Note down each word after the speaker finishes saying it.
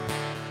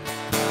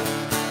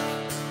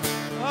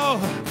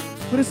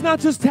But it's not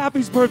just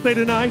Taffy's birthday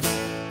tonight.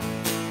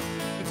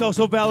 It's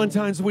also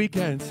Valentine's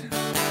weekend.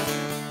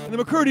 In the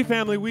McCurdy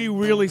family, we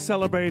really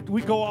celebrate.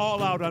 We go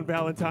all out on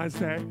Valentine's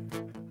Day.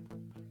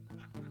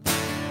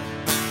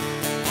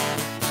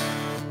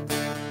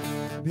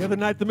 The other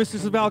night, the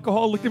mistress of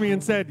alcohol looked at me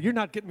and said, "You're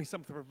not getting me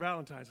something for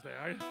Valentine's Day,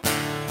 are you?"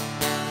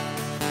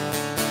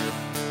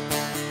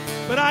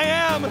 But I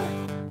am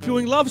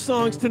doing love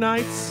songs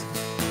tonight.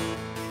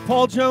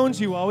 Paul Jones,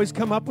 you always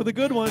come up with a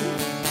good one.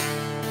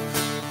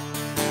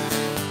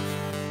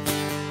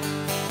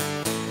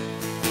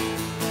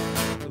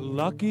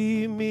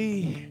 Lucky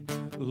me,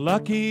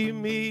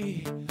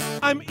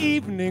 I'm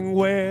evening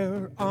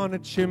wear on a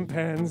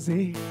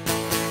chimpanzee.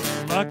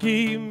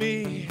 Lucky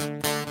me,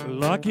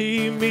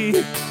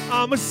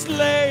 I'm a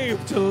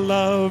slave to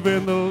love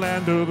in the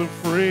land of the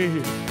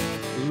free.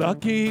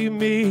 Lucky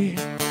me,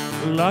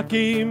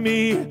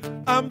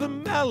 I'm the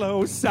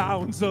mellow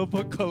sounds of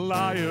a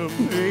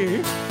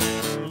calliope.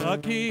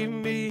 Lucky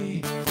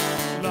me,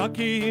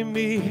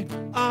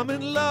 I'm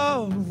in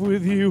love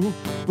with you,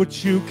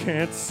 but you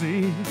can't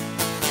see.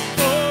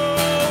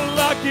 Oh,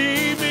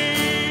 lucky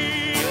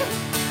me,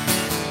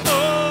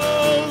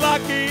 oh,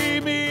 lucky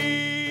me.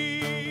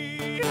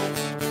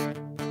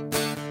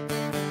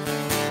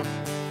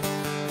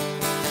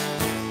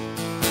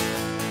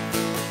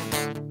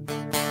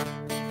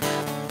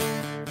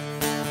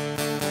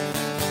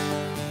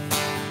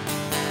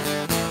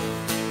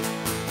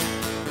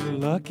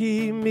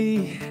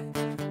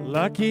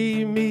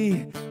 Lucky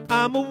me,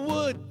 I'm a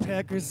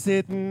woodpecker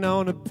sitting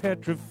on a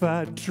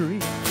petrified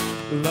tree.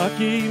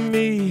 Lucky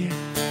me,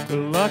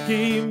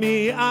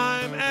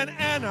 I'm an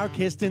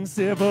anarchist in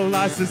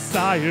civilized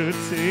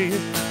society.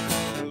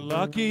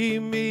 Lucky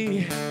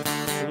me,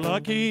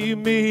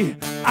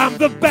 I'm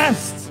the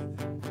best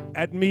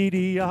at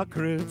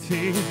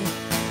mediocrity.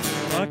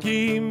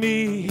 Lucky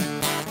me,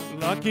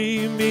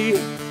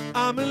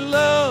 I'm in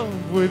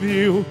love with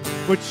you,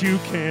 but you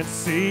can't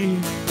see.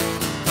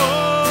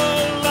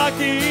 Oh,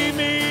 lucky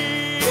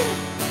me.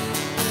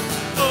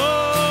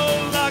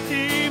 Oh,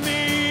 lucky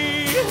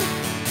me.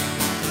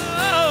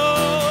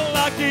 Oh,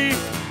 lucky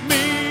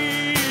me.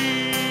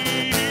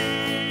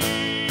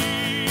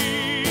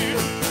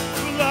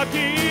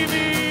 Lucky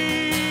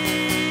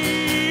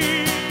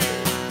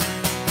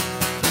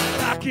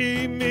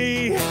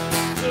me.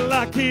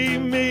 Lucky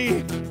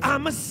me.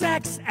 I'm a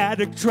sex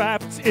addict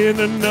trapped in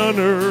a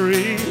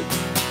nunnery.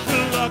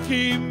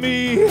 Lucky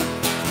me,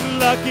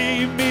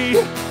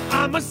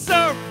 I'm a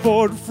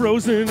surfboard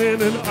frozen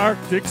in an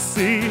Arctic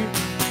sea.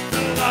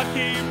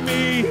 Lucky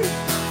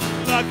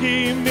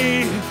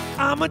me,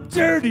 I'm a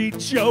dirty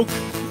joke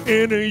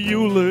in a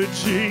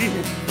eulogy.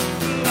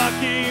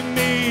 Lucky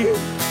me,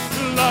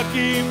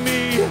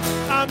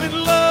 I'm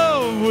in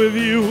love with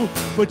you,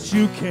 but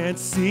you can't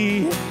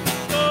see.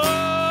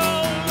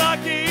 Oh,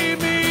 lucky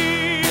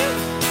me,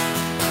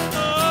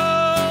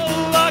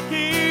 oh,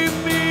 lucky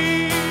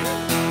me.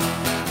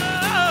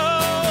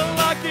 Oh,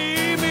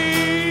 lucky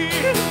me.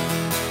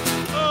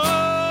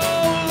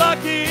 Oh,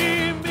 lucky